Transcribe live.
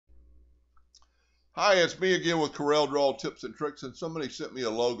Hi, it's me again with Corel Draw Tips and Tricks, and somebody sent me a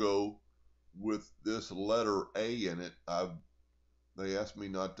logo with this letter A in it. They asked me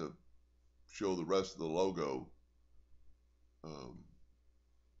not to show the rest of the logo. Um,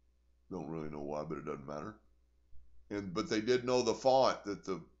 don't really know why, but it doesn't matter. But they did know the font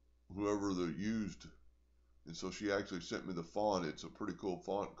that whoever the used, and so she actually sent me the font. It's a pretty cool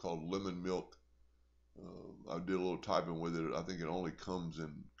font called Lemon Milk. I did a little typing with it. I think it only comes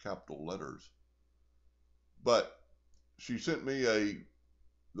in capital letters, but she sent me the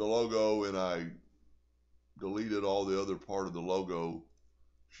logo, and I deleted all the other part of the logo.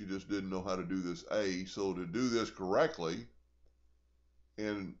 She just didn't know how to do this A. So to do this correctly,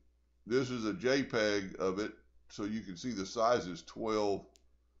 and this is a JPEG of it, so you can see the size is 12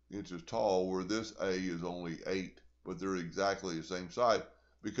 inches tall, where this A is only 8, but they're exactly the same size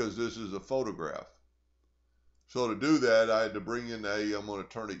because this is a photograph. So to do that, I had to bring in A. I'm going to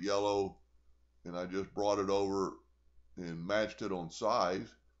turn it yellow, and I just brought it over and matched it on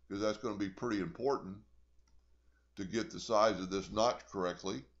size because that's going to be pretty important to get the size of this notch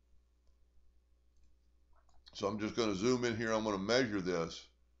correctly. So I'm just going to zoom in here. I'm going to measure this,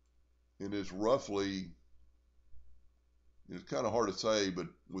 and it's roughly, it's kind of hard to say, but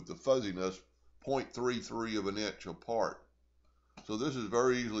with the fuzziness, 0.33 of an inch apart. So this is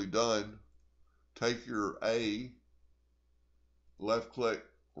very easily done. Take your A, left click,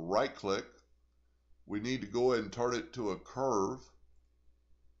 right click. We need to go ahead and turn it to a curve.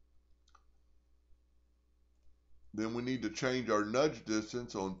 Then we need to change our nudge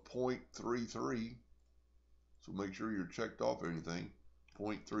distance on 0.33. So make sure you're checked off anything.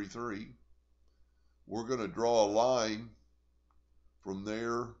 0.33. We're going to draw a line from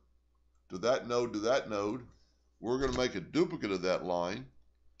there to that node to that node. We're going to make a duplicate of that line,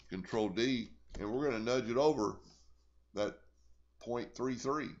 Control D, and we're going to nudge it over that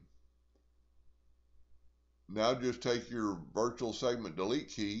 0.33. Now just take your virtual segment delete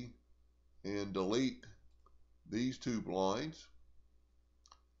key and delete these two lines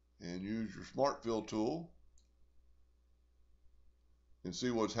and use your smart fill tool and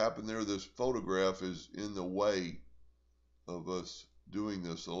see what's happened there. This photograph is in the way of us doing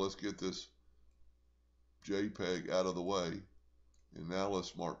this. So let's get this JPEG out of the way. And now let's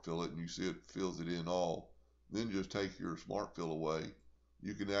smart fill it, and you see it fills it in all. Then just take your smart fill away.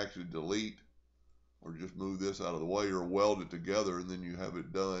 You can actually delete or just move this out of the way or weld it together, and then you have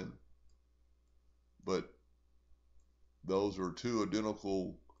it done. But those are two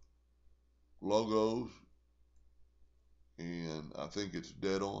identical logos, and I think it's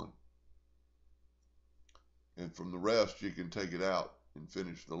dead on. And from the rest, you can take it out and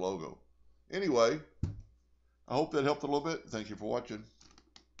finish the logo. Anyway, I hope that helped a little bit. Thank you for watching.